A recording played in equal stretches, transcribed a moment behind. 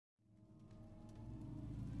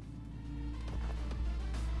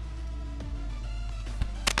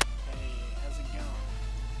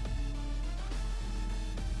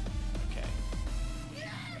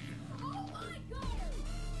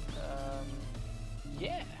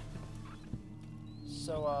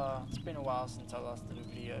So, it's been a while since I last did a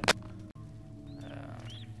video.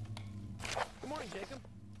 Good morning, Jacob.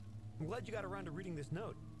 I'm glad you got around to reading this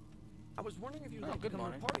note. I was wondering if you'd like to good come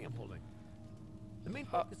morning. to the party I'm holding. The main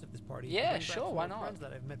focus of this party is yeah, to bring back sure, some why old not? friends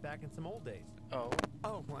that I've met back in some old days. Oh.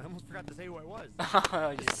 Oh, well, I almost forgot to say who I was.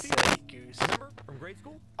 You silly goose. Remember from grade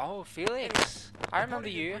school? Oh, Felix. Anyway, I the remember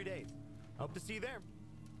party's in you. 3 days. Hope to see you there.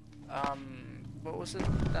 What was it?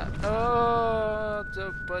 That?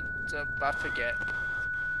 But I forget.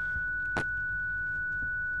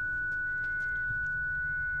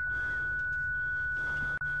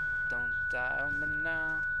 Don't die on me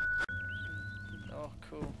now. Oh,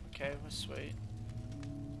 cool. Okay, we're sweet.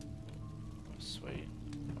 We're sweet.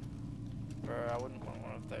 Bro, I wouldn't want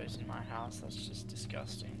one of those in my house. That's just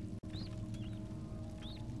disgusting.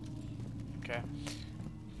 Okay.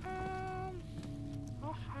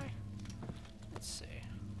 Oh, hi. Let's see.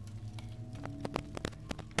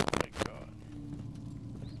 Oh my god.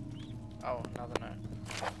 Oh, another note.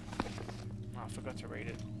 Oh, I forgot to read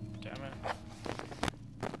it. Damn it.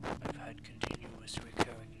 I've had continuous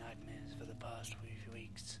recurring nightmares for the past few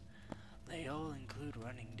weeks. They all include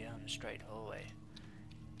running down a straight hallway,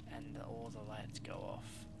 and all the lights go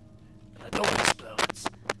off, and the door explodes,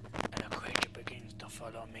 and a creature begins to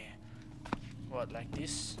follow me. What, like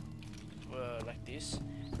this? Like this?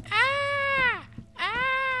 Ah!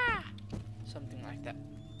 Ah! Something like that.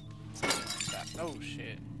 Something like that. Oh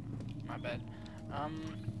shit. My bad.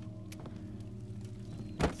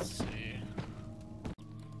 Let's see.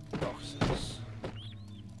 Boxes.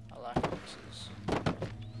 I like boxes.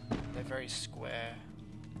 They're very square,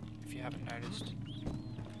 if you haven't noticed.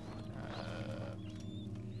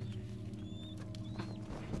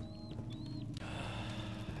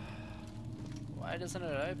 Why doesn't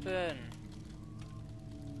it open?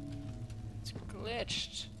 It's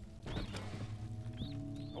glitched.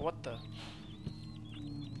 What the?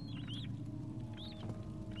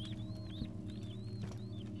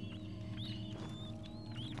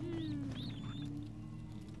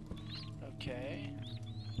 Okay.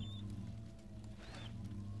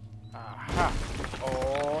 Aha!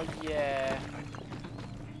 Oh yeah!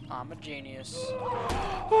 I'm a genius.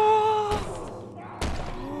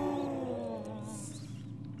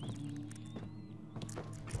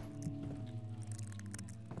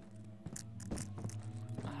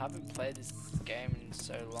 I haven't played this game in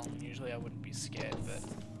so long. Usually I wouldn't be scared, but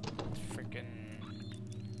freaking,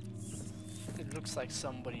 it looks like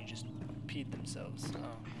somebody just peed themselves.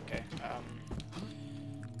 Oh, okay.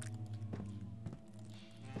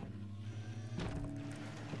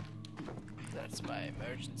 That's my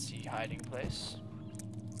emergency hiding place.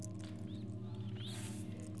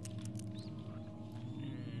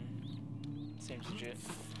 Seems legit.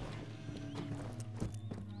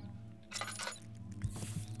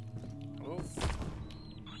 Oh,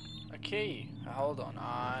 a key. Hold on,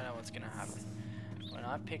 I know what's gonna happen. When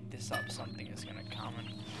I pick this up, something is gonna come and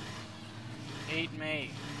eat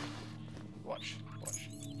me. Watch, watch.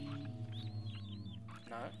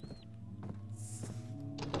 No?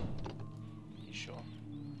 You sure?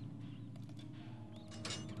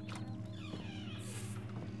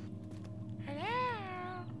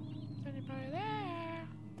 Hello? Is anybody there?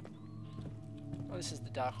 Oh, this is the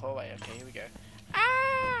dark hallway. Okay, here we go.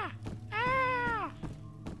 Ah! Ah!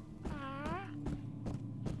 Ah!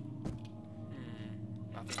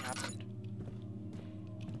 Nothing happened.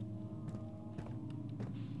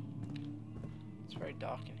 It's very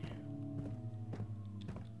dark in here.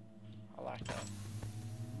 I like that.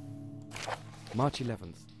 March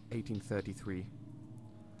 11th, 1833.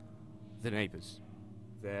 The neighbours.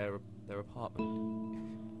 Their apartment.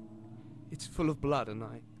 It's full of blood and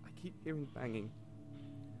I keep hearing banging.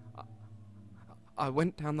 I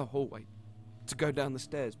went down the hallway to go down the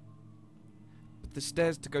stairs, but the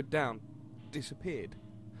stairs to go down disappeared.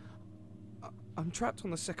 I'm trapped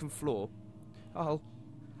on the second floor. I'll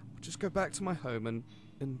just go back to my home and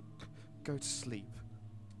go to sleep.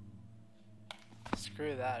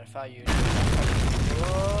 Screw that, if I use it.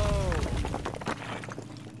 Whoa!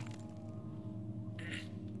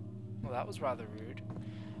 Well, that was rather rude.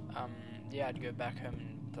 Yeah, I'd go back home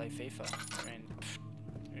and play FIFA. I mean,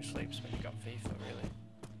 who sleeps when you got FIFA, really?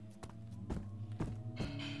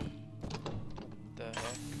 The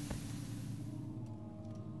heck?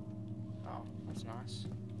 Oh, that's nice.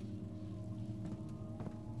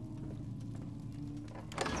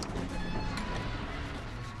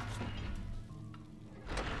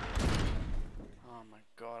 Oh my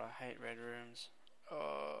god, I hate red rooms.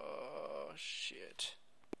 Oh shit.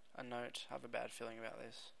 A note. I have a bad feeling about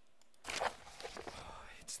this.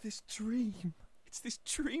 It's this dream. It's this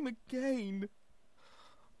dream again.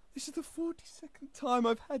 This is the 42nd time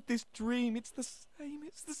I've had this dream. It's the same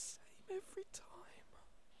every time.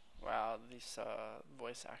 Wow, this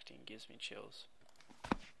voice acting gives me chills.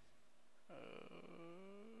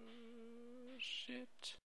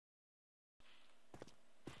 Shit.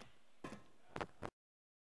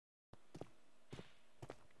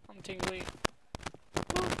 I'm tingly.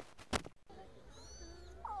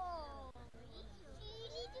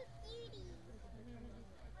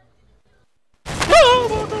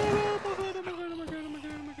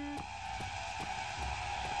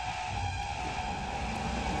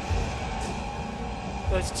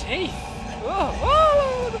 Those teeth! Whoa!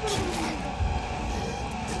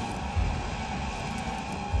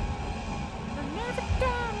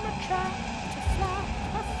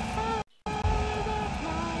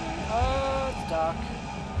 Oh, it's dark.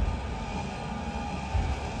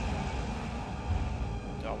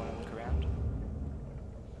 Do I want to look around?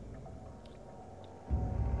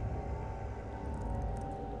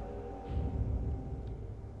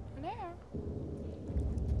 Hello?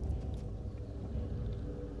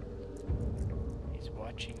 He's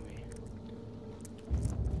watching me.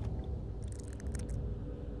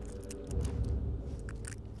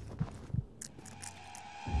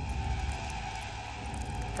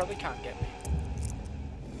 Probably can't get me.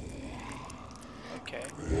 Okay.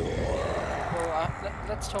 Well,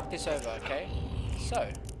 let's talk this over, okay? So,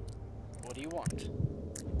 what do you want?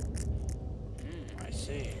 I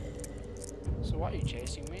see. So why are you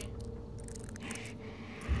chasing me?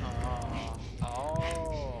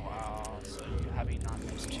 Oh, so you're having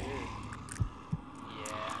nightmares too.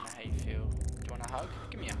 Yeah, I know how you feel. Do you want a hug?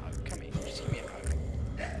 Give me a hug. Come here, just give me a hug.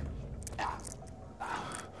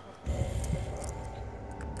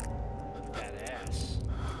 Badass.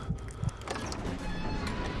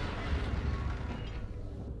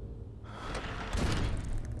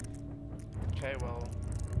 Okay, well.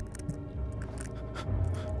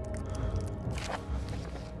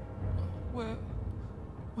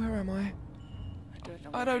 Where am I?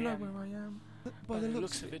 I don't know where I am. By the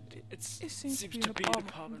looks of it, it seems to be an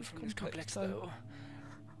apartment from this complex, though.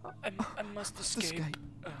 I must escape.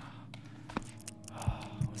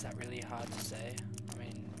 Was that really hard to say? I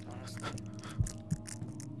mean, honestly.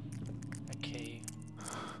 Okay.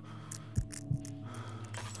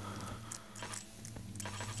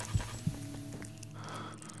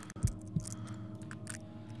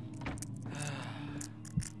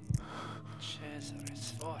 Cesare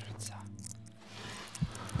Sforza.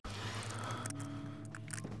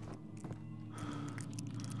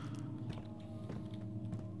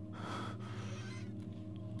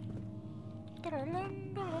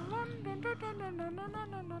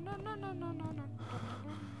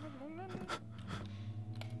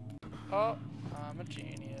 Oh, I'm a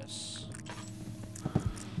genius.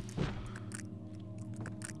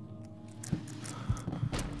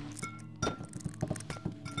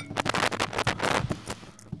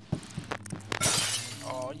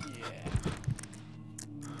 Oh yeah.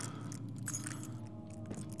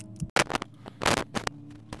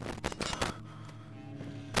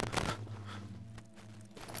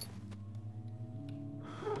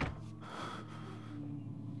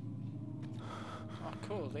 Oh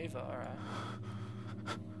cool, lever, alright.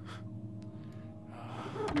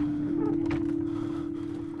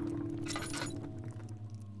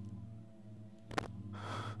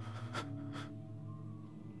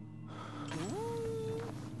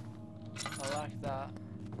 I like that.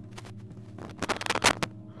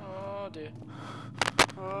 Oh dear.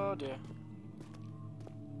 Oh dear.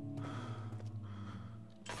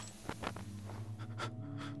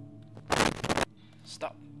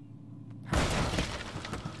 Stop.